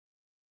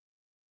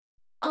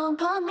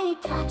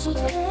밤이 다치게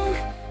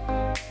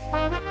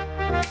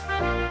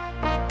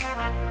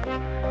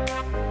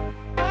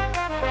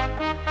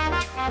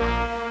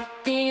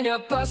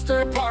Peanut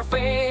butter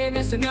parfait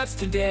is the nuts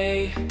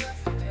today.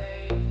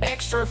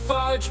 Extra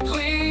fudge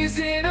please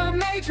in a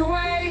major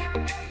way.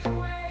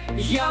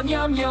 Yum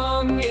yum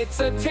yum, it's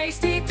a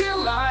tasty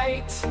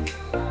delight.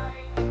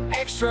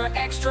 Extra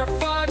extra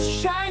fudge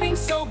shining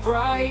so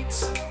bright.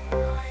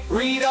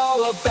 Read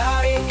all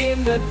about it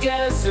in the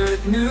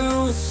Desert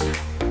News.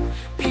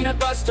 Peanut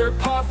butter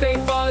parfait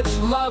fudge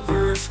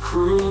lovers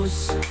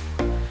cruise.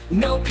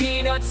 No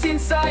peanuts in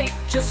sight,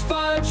 just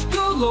fudge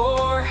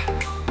galore.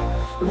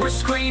 We're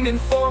screaming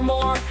for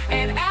more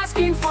and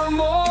asking for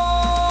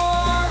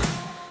more.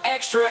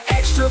 Extra,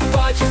 extra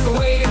fudge is the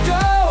way to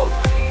go.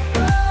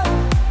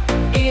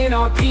 In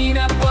our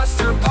peanut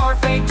butter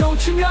parfait,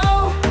 don't you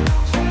know?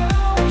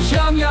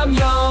 Yum, yum,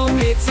 yum,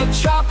 it's a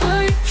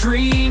chocolate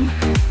dream.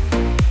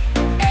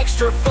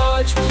 Extra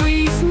fudge,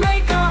 please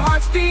make our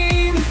hearts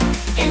beam.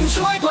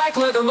 Enjoy black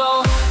leather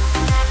loaf.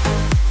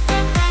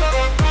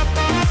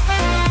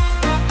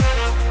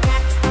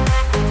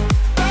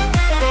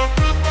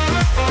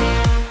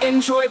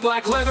 Enjoy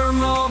black leather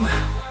mum.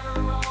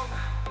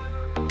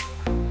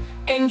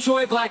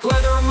 Enjoy black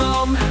leather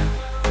mum.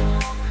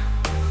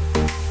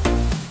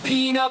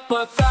 Peanut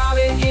butter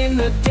in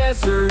the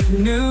Desert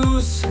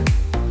News.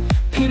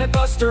 Peanut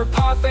butter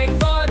parfait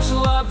fudge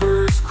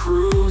lovers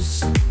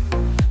cruise.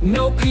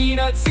 No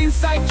peanuts in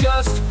sight,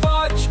 just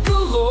fudge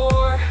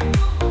galore.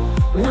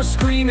 We're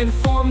screaming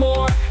for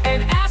more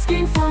and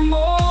asking for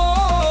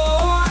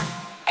more.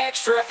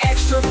 Extra,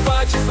 extra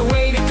fudge is the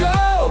way to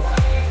go.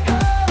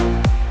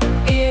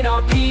 In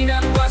our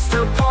peanut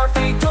butter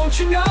parfait, don't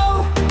you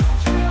know?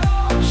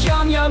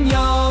 Yum, yum,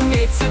 yum,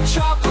 it's a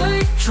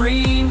chocolate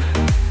dream.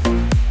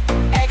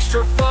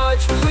 Extra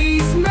fudge,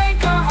 please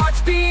make our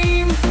hearts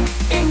beam.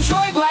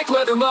 Enjoy black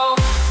leather mo.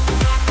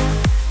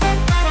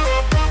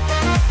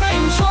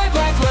 Enjoy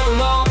black leather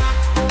mo.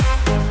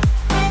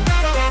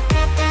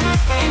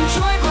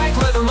 Enjoy black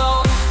leather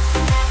mo.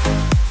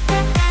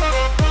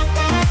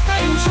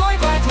 Enjoy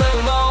black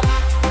leather mo.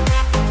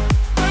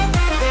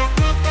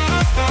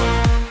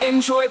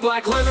 Enjoy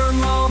black leather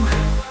mum.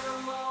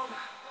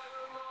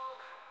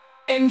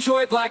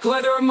 Enjoy black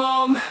leather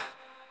mum.